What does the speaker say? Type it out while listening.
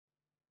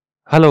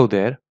Hello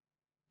there.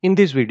 In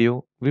this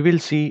video, we will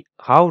see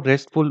how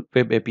RESTful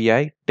Web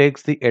API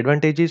takes the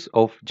advantages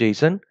of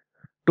JSON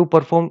to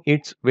perform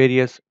its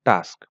various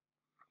tasks.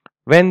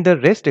 When the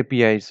REST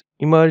APIs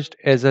emerged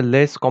as a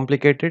less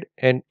complicated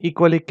and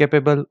equally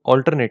capable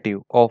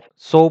alternative of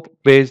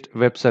SOAP-based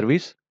web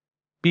service,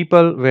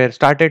 people were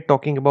started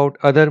talking about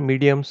other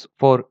mediums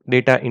for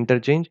data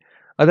interchange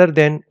other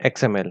than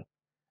XML.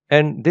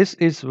 And this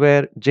is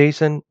where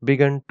JSON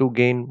began to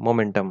gain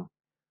momentum.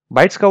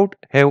 Bytescout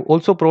have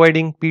also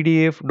providing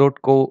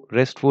PDF.co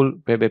RESTful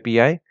Web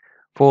API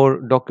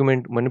for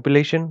document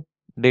manipulation,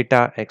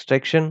 data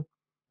extraction,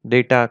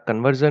 data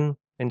conversion,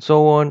 and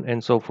so on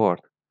and so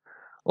forth.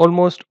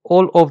 Almost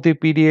all of the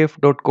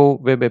PDF.co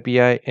Web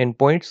API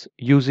endpoints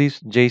uses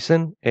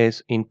JSON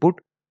as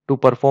input to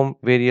perform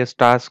various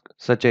tasks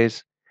such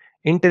as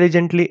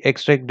intelligently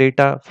extract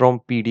data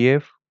from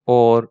PDF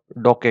or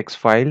docx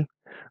file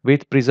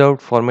with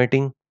preserved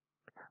formatting,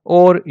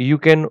 or you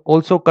can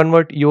also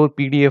convert your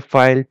PDF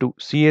file to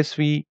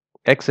CSV,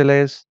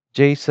 XLS,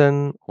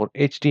 JSON, or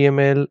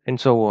HTML,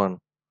 and so on.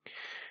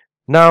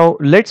 Now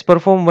let's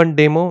perform one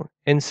demo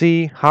and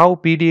see how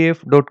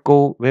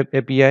PDF.co Web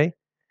API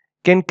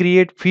can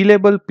create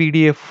fillable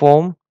PDF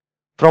form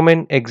from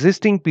an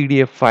existing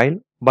PDF file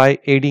by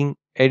adding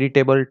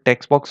editable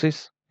text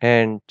boxes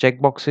and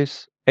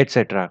checkboxes,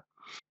 etc.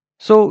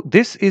 So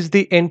this is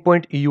the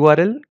endpoint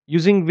URL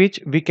using which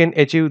we can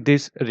achieve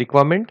this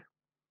requirement.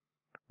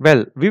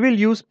 Well, we will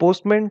use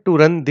Postman to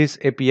run this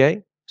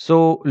API.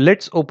 So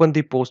let's open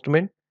the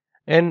Postman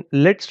and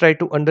let's try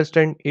to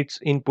understand its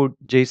input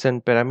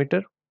JSON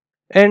parameter.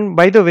 And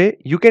by the way,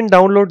 you can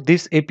download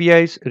this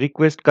API's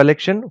request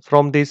collection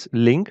from this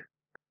link.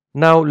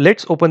 Now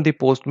let's open the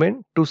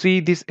Postman to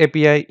see this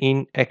API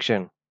in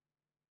action.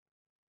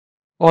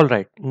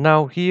 Alright,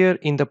 now here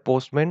in the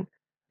Postman,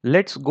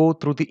 let's go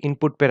through the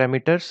input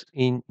parameters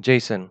in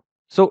JSON.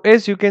 So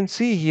as you can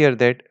see here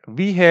that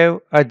we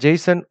have a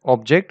JSON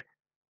object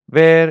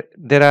where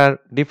there are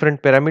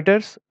different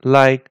parameters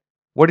like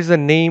what is the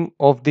name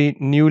of the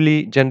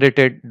newly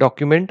generated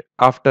document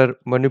after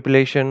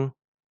manipulation,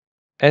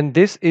 and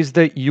this is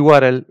the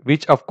URL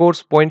which of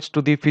course points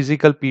to the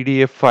physical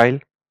PDF file.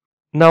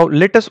 Now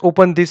let us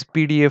open this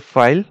PDF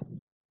file.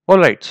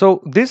 Alright,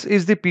 so this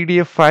is the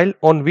PDF file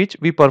on which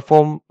we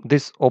perform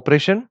this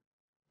operation.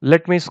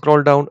 Let me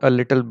scroll down a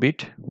little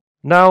bit.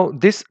 Now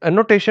this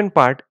annotation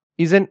part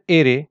is an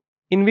array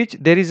in which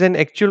there is an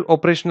actual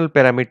operational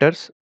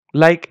parameters,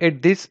 like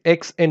at this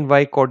x and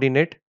y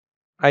coordinate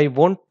I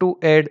want to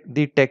add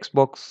the text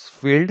box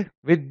field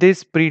with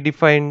this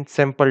predefined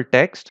sample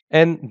text,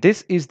 and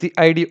this is the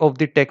ID of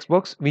the text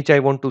box which I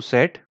want to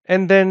set.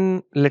 And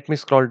then let me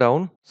scroll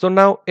down. So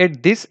now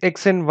at this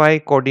x and y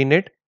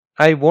coordinate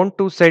I want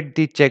to set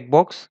the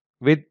checkbox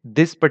with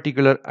this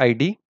particular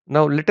ID.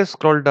 Now let us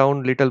scroll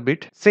down little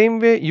bit. Same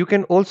way you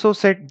can also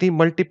set the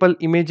multiple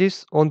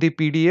images on the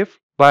PDF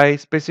by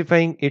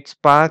specifying its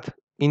path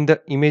in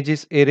the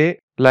images array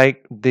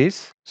like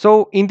this.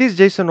 So in this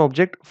JSON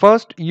object,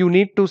 first you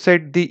need to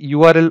set the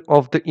URL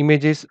of the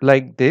images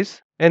like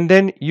this, and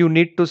then you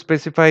need to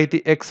specify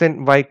the x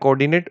and y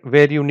coordinate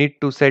where you need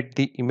to set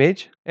the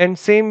image. And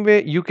same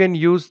way you can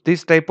use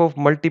this type of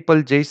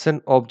multiple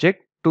JSON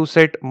object to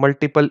set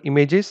multiple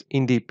images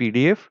in the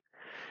PDF.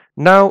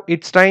 Now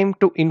it's time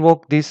to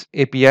invoke this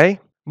API.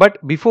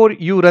 But before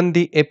you run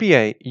the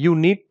API, you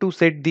need to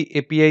set the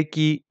API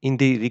key in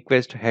the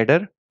request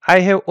header. I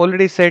have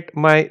already set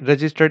my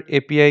registered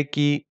API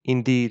key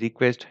in the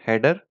request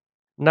header.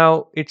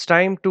 Now it's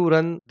time to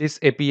run this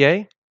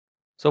API.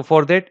 So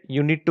for that,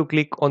 you need to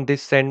click on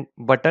this send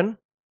button.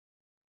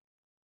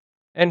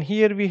 And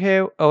here we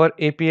have our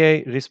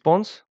API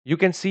response. You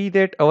can see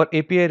that our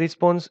API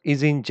response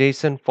is in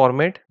JSON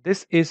format.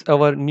 This is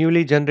our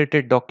newly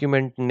generated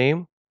document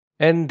name.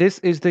 And this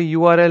is the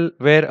URL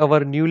where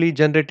our newly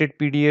generated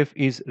PDF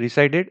is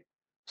resided.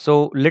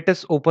 So let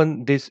us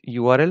open this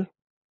URL.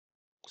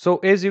 So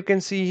as you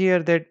can see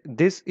here that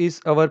this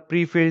is our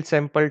pre-filled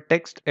sample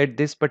text at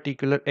this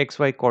particular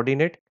XY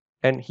coordinate,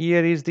 and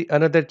here is the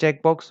another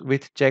checkbox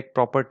with check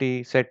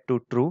property set to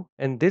true,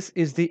 and this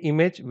is the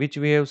image which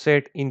we have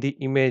set in the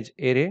image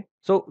array.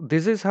 So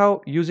this is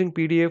how using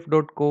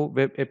PDF.co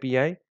web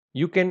API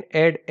you can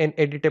add an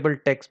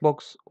editable text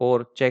box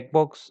or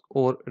checkbox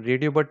or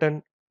radio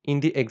button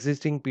in the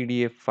existing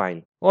PDF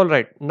file.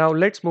 Alright, now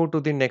let's move to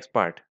the next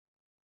part.